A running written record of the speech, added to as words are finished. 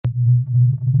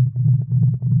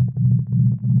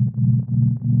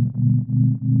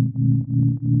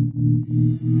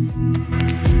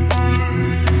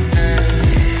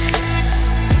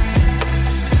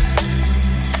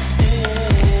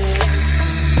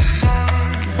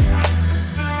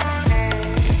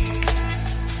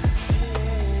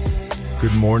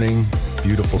Good morning,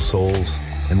 beautiful souls,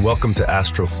 and welcome to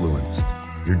Astrofluenced,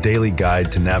 your daily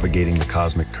guide to navigating the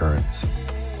cosmic currents.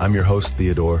 I'm your host,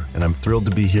 Theodore, and I'm thrilled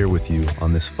to be here with you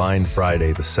on this fine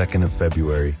Friday, the 2nd of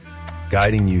February,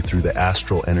 guiding you through the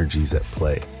astral energies at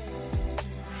play.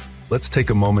 Let's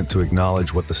take a moment to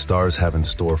acknowledge what the stars have in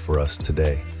store for us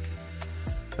today.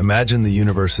 Imagine the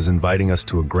universe is inviting us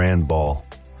to a grand ball,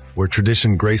 where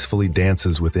tradition gracefully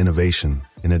dances with innovation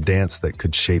in a dance that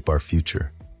could shape our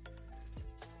future.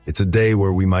 It's a day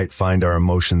where we might find our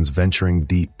emotions venturing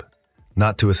deep,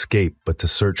 not to escape, but to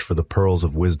search for the pearls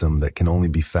of wisdom that can only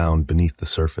be found beneath the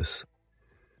surface.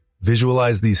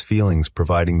 Visualize these feelings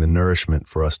providing the nourishment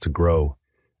for us to grow,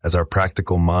 as our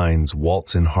practical minds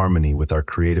waltz in harmony with our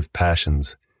creative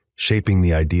passions, shaping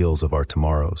the ideals of our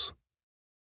tomorrows.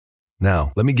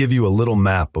 Now, let me give you a little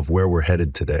map of where we're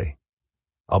headed today.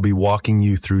 I'll be walking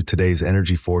you through today's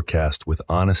energy forecast with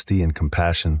honesty and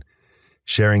compassion,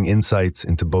 sharing insights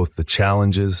into both the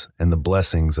challenges and the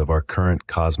blessings of our current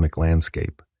cosmic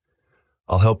landscape.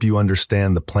 I'll help you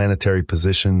understand the planetary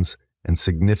positions and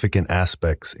significant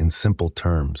aspects in simple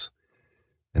terms.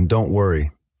 And don't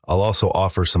worry, I'll also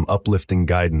offer some uplifting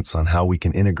guidance on how we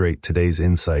can integrate today's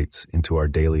insights into our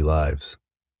daily lives.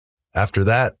 After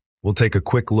that, we'll take a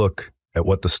quick look at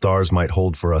what the stars might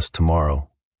hold for us tomorrow,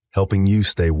 helping you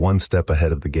stay one step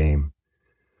ahead of the game.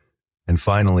 And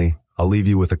finally, I'll leave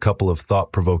you with a couple of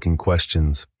thought-provoking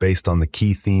questions based on the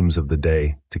key themes of the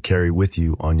day to carry with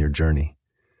you on your journey.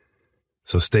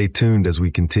 So stay tuned as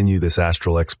we continue this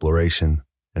astral exploration,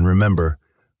 and remember,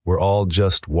 we're all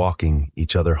just walking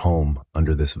each other home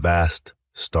under this vast,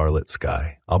 starlit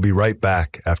sky. I'll be right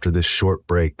back after this short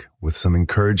break with some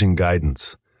encouraging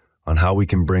guidance on how we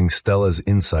can bring Stella's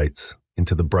insights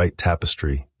into the bright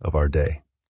tapestry of our day.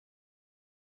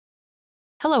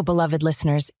 Hello, beloved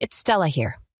listeners. It's Stella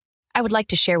here. I would like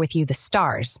to share with you the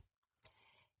stars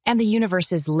and the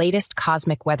universe's latest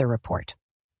cosmic weather report.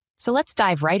 So let's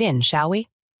dive right in, shall we?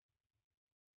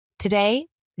 Today,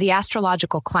 the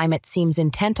astrological climate seems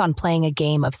intent on playing a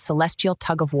game of celestial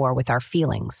tug-of-war with our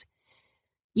feelings.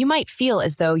 You might feel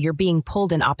as though you're being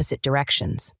pulled in opposite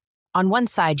directions. On one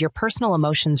side, your personal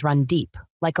emotions run deep,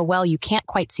 like a well you can't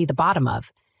quite see the bottom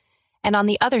of. And on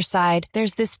the other side,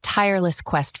 there's this tireless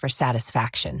quest for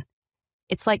satisfaction.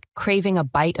 It's like craving a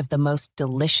bite of the most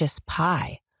delicious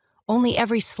pie, only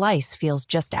every slice feels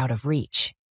just out of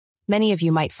reach. Many of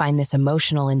you might find this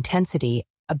emotional intensity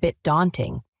a bit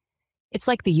daunting. It's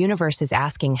like the universe is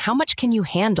asking, how much can you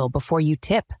handle before you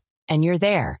tip? And you're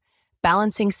there,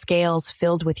 balancing scales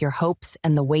filled with your hopes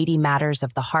and the weighty matters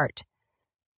of the heart.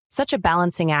 Such a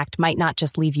balancing act might not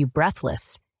just leave you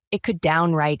breathless, it could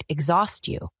downright exhaust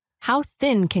you. How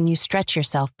thin can you stretch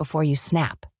yourself before you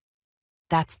snap?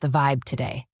 That's the vibe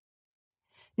today.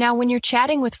 Now, when you're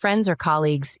chatting with friends or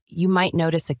colleagues, you might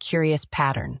notice a curious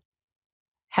pattern.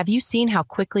 Have you seen how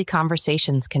quickly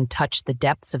conversations can touch the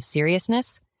depths of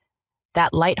seriousness?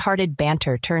 That lighthearted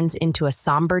banter turns into a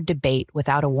somber debate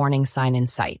without a warning sign in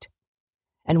sight.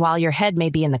 And while your head may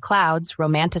be in the clouds,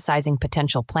 romanticizing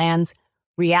potential plans,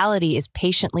 reality is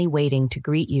patiently waiting to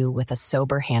greet you with a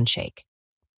sober handshake.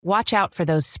 Watch out for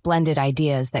those splendid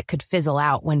ideas that could fizzle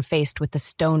out when faced with the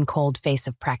stone-cold face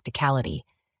of practicality.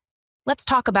 Let's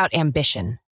talk about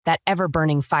ambition, that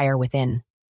ever-burning fire within.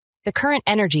 The current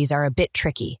energies are a bit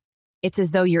tricky. It's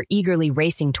as though you're eagerly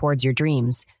racing towards your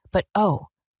dreams, but oh,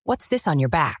 what's this on your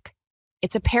back?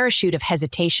 It's a parachute of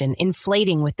hesitation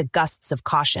inflating with the gusts of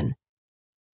caution.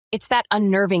 It's that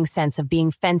unnerving sense of being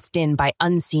fenced in by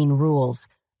unseen rules,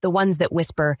 the ones that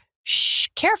whisper, "Shh,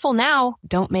 careful now,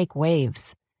 don't make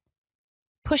waves."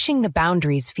 Pushing the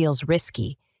boundaries feels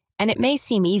risky, and it may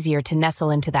seem easier to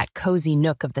nestle into that cozy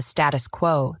nook of the status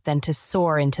quo than to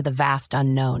soar into the vast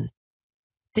unknown.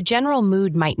 The general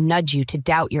mood might nudge you to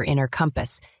doubt your inner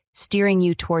compass, steering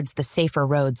you towards the safer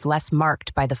roads less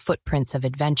marked by the footprints of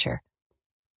adventure.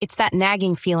 It's that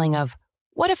nagging feeling of,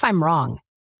 what if I'm wrong?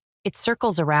 It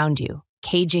circles around you,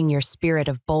 caging your spirit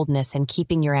of boldness and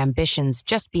keeping your ambitions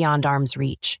just beyond arm's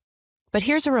reach. But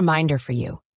here's a reminder for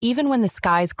you. Even when the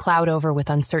skies cloud over with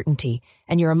uncertainty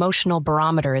and your emotional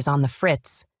barometer is on the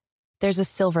fritz, there's a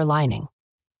silver lining.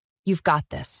 You've got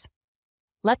this.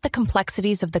 Let the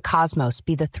complexities of the cosmos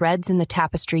be the threads in the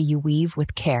tapestry you weave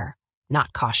with care,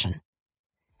 not caution.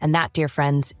 And that, dear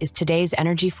friends, is today's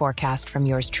energy forecast from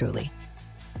yours truly.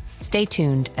 Stay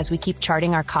tuned as we keep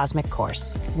charting our cosmic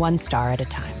course, one star at a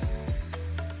time.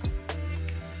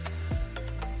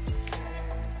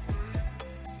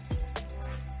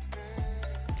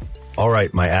 All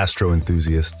right, my astro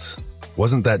enthusiasts,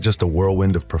 wasn't that just a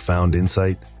whirlwind of profound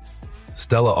insight?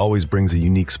 Stella always brings a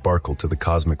unique sparkle to the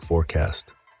cosmic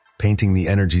forecast, painting the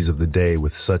energies of the day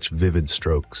with such vivid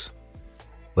strokes.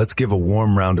 Let's give a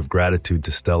warm round of gratitude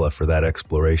to Stella for that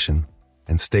exploration,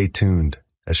 and stay tuned,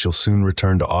 as she'll soon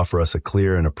return to offer us a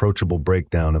clear and approachable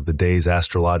breakdown of the day's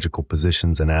astrological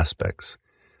positions and aspects,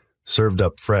 served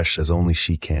up fresh as only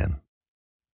she can.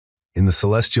 In the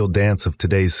celestial dance of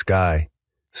today's sky,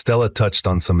 Stella touched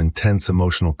on some intense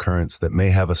emotional currents that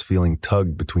may have us feeling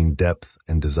tugged between depth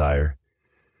and desire.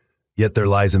 Yet there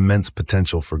lies immense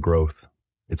potential for growth.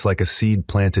 It's like a seed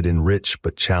planted in rich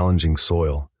but challenging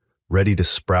soil, ready to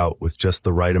sprout with just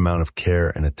the right amount of care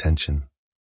and attention.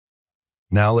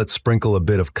 Now let's sprinkle a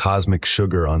bit of cosmic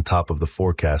sugar on top of the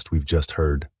forecast we've just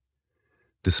heard.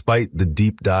 Despite the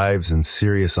deep dives and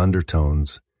serious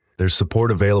undertones, there's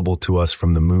support available to us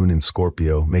from the moon in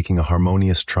Scorpio, making a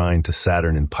harmonious trine to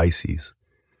Saturn in Pisces.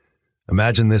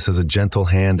 Imagine this as a gentle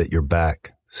hand at your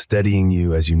back, steadying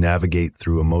you as you navigate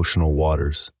through emotional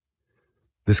waters.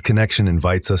 This connection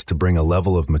invites us to bring a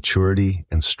level of maturity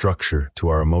and structure to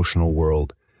our emotional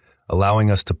world,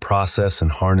 allowing us to process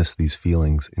and harness these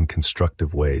feelings in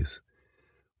constructive ways.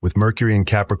 With Mercury in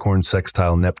Capricorn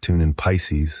sextile Neptune in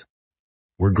Pisces,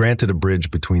 we're granted a bridge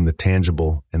between the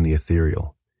tangible and the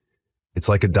ethereal. It's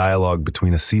like a dialogue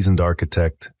between a seasoned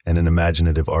architect and an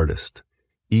imaginative artist,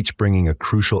 each bringing a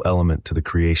crucial element to the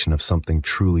creation of something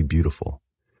truly beautiful.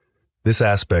 This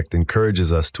aspect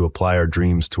encourages us to apply our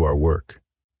dreams to our work,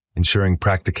 ensuring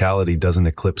practicality doesn't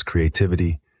eclipse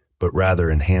creativity, but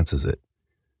rather enhances it.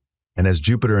 And as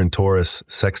Jupiter in Taurus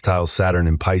sextiles Saturn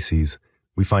in Pisces,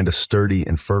 we find a sturdy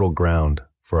and fertile ground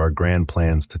for our grand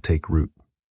plans to take root.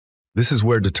 This is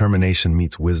where determination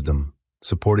meets wisdom,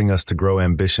 supporting us to grow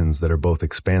ambitions that are both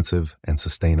expansive and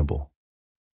sustainable.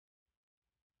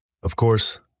 Of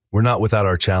course, we're not without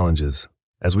our challenges.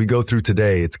 As we go through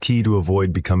today, it's key to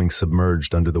avoid becoming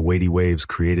submerged under the weighty waves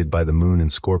created by the moon in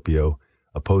Scorpio,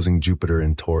 opposing Jupiter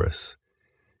in Taurus.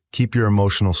 Keep your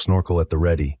emotional snorkel at the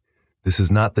ready. This is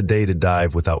not the day to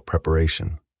dive without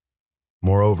preparation.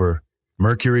 Moreover,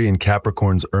 Mercury in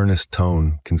Capricorn's earnest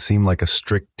tone can seem like a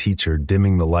strict teacher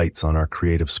dimming the lights on our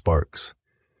creative sparks.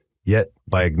 Yet,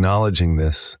 by acknowledging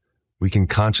this, we can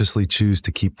consciously choose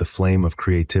to keep the flame of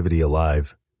creativity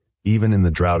alive, even in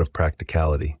the drought of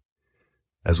practicality.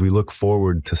 As we look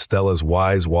forward to Stella's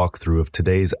wise walkthrough of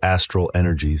today's astral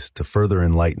energies to further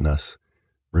enlighten us,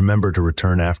 remember to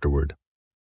return afterward.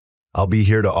 I'll be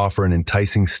here to offer an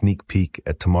enticing sneak peek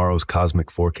at tomorrow's cosmic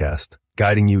forecast,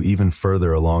 guiding you even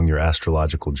further along your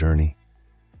astrological journey.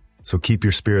 So keep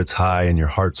your spirits high and your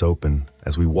hearts open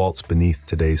as we waltz beneath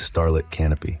today's starlit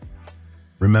canopy.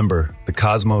 Remember, the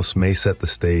cosmos may set the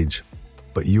stage,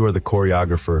 but you are the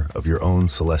choreographer of your own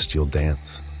celestial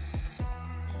dance.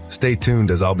 Stay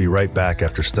tuned as I'll be right back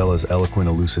after Stella's eloquent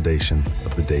elucidation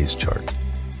of the day's chart.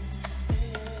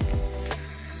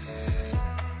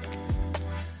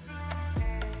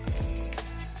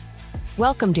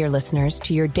 Welcome, dear listeners,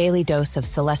 to your daily dose of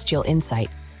celestial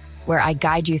insight, where I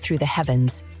guide you through the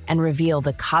heavens and reveal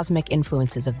the cosmic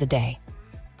influences of the day.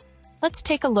 Let's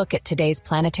take a look at today's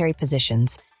planetary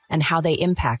positions and how they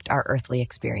impact our earthly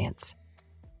experience.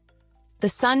 The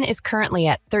sun is currently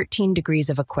at 13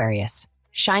 degrees of Aquarius,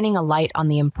 shining a light on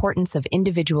the importance of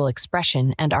individual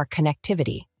expression and our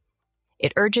connectivity.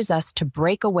 It urges us to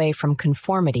break away from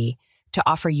conformity to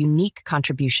offer unique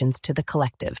contributions to the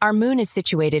collective. Our moon is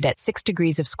situated at 6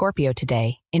 degrees of Scorpio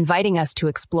today, inviting us to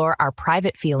explore our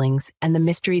private feelings and the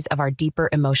mysteries of our deeper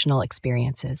emotional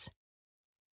experiences.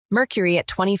 Mercury at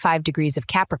 25 degrees of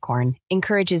Capricorn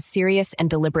encourages serious and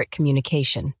deliberate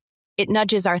communication. It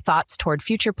nudges our thoughts toward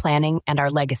future planning and our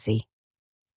legacy.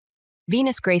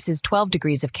 Venus graces 12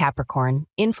 degrees of Capricorn,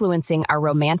 influencing our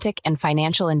romantic and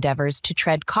financial endeavors to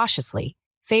tread cautiously,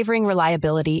 favoring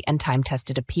reliability and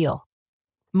time-tested appeal.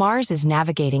 Mars is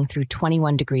navigating through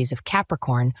 21 degrees of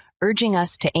Capricorn, urging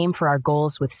us to aim for our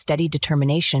goals with steady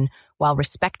determination while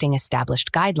respecting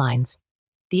established guidelines.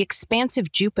 The expansive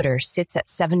Jupiter sits at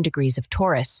 7 degrees of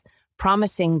Taurus,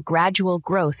 promising gradual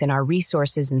growth in our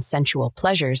resources and sensual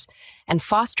pleasures, and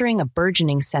fostering a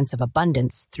burgeoning sense of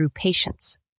abundance through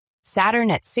patience.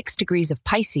 Saturn at 6 degrees of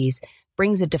Pisces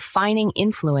brings a defining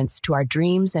influence to our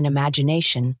dreams and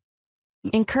imagination,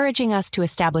 encouraging us to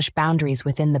establish boundaries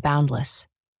within the boundless.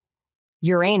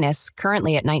 Uranus,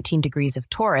 currently at 19 degrees of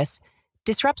Taurus,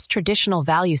 disrupts traditional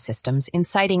value systems,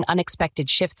 inciting unexpected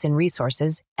shifts in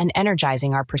resources and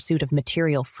energizing our pursuit of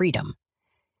material freedom.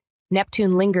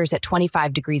 Neptune lingers at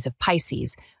 25 degrees of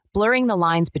Pisces, blurring the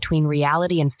lines between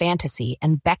reality and fantasy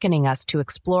and beckoning us to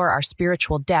explore our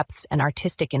spiritual depths and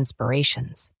artistic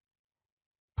inspirations.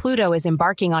 Pluto is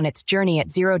embarking on its journey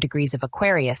at 0 degrees of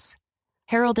Aquarius,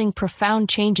 heralding profound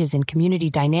changes in community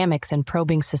dynamics and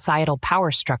probing societal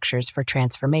power structures for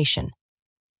transformation.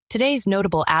 Today's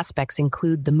notable aspects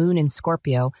include the Moon in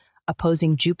Scorpio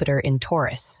opposing Jupiter in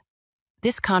Taurus.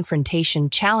 This confrontation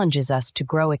challenges us to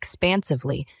grow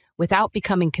expansively without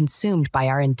becoming consumed by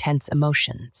our intense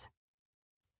emotions.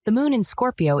 The Moon in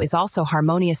Scorpio is also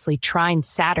harmoniously trined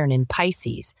Saturn in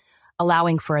Pisces,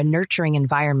 allowing for a nurturing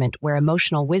environment where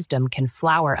emotional wisdom can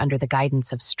flower under the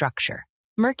guidance of structure.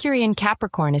 Mercury in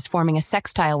Capricorn is forming a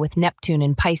sextile with Neptune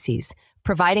in Pisces,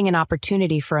 providing an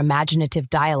opportunity for imaginative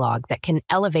dialogue that can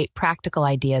elevate practical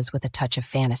ideas with a touch of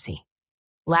fantasy.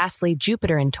 Lastly,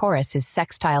 Jupiter in Taurus is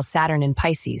sextile Saturn in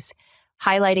Pisces,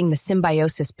 highlighting the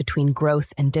symbiosis between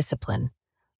growth and discipline,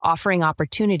 offering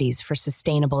opportunities for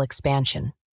sustainable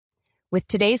expansion. With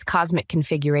today's cosmic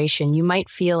configuration, you might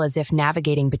feel as if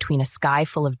navigating between a sky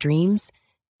full of dreams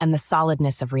and the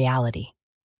solidness of reality.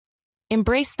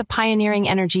 Embrace the pioneering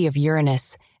energy of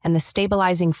Uranus and the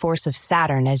stabilizing force of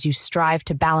Saturn as you strive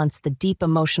to balance the deep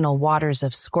emotional waters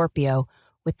of Scorpio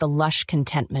with the lush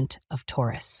contentment of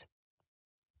Taurus.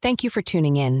 Thank you for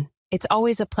tuning in. It's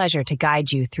always a pleasure to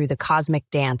guide you through the cosmic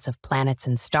dance of planets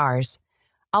and stars.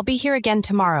 I'll be here again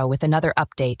tomorrow with another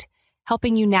update,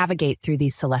 helping you navigate through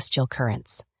these celestial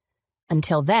currents.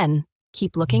 Until then,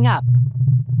 keep looking up.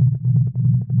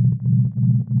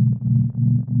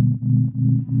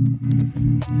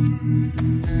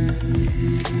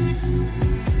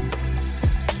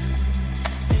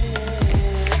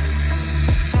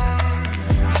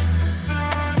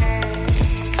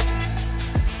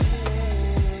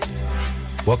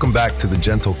 Welcome back to the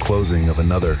gentle closing of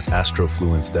another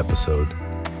Astrofluenced episode.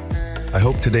 I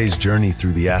hope today's journey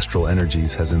through the astral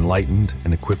energies has enlightened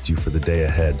and equipped you for the day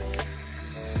ahead.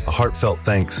 A heartfelt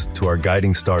thanks to our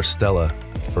guiding star Stella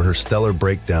for her stellar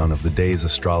breakdown of the day's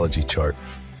astrology chart.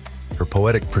 Her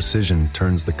poetic precision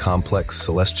turns the complex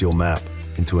celestial map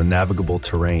into a navigable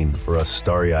terrain for us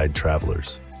starry-eyed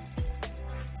travelers.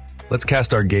 Let's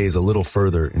cast our gaze a little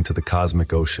further into the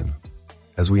cosmic ocean.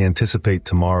 As we anticipate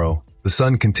tomorrow, the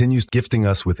sun continues gifting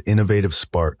us with innovative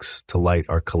sparks to light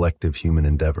our collective human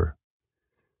endeavor.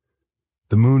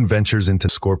 The moon ventures into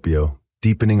Scorpio,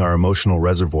 deepening our emotional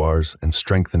reservoirs and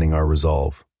strengthening our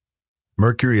resolve.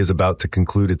 Mercury is about to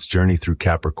conclude its journey through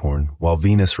Capricorn, while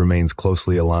Venus remains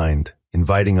closely aligned,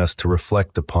 inviting us to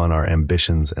reflect upon our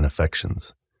ambitions and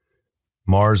affections.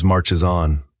 Mars marches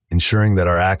on, ensuring that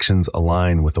our actions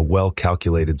align with a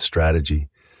well-calculated strategy,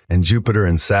 and Jupiter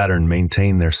and Saturn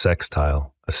maintain their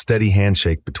sextile, a steady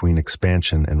handshake between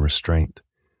expansion and restraint.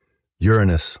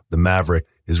 Uranus, the maverick,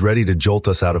 is ready to jolt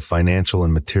us out of financial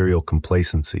and material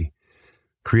complacency,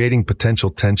 creating potential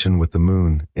tension with the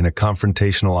moon in a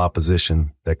confrontational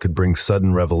opposition that could bring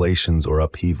sudden revelations or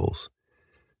upheavals.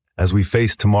 As we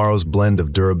face tomorrow's blend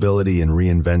of durability and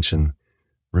reinvention,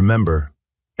 remember,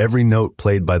 every note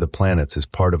played by the planets is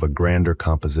part of a grander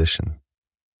composition.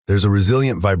 There's a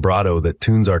resilient vibrato that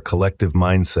tunes our collective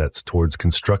mindsets towards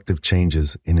constructive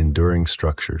changes in enduring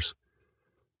structures.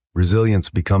 Resilience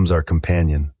becomes our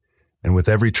companion, and with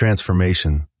every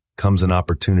transformation comes an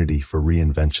opportunity for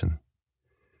reinvention.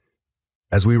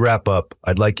 As we wrap up,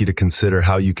 I'd like you to consider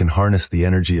how you can harness the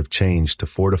energy of change to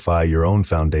fortify your own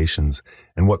foundations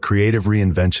and what creative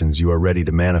reinventions you are ready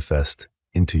to manifest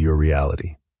into your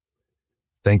reality.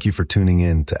 Thank you for tuning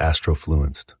in to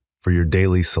Astrofluenced for your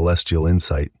daily celestial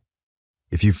insight.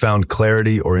 If you found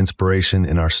clarity or inspiration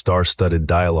in our star-studded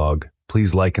dialogue,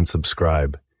 please like and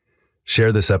subscribe.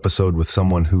 Share this episode with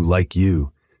someone who, like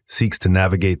you, seeks to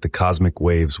navigate the cosmic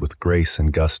waves with grace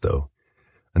and gusto.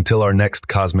 Until our next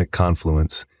cosmic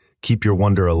confluence, keep your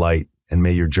wonder alight, and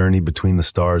may your journey between the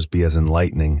stars be as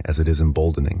enlightening as it is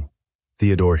emboldening.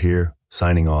 Theodore here,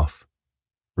 signing off.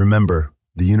 Remember,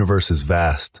 the universe is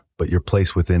vast, but your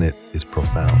place within it is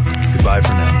profound. Goodbye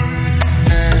for now.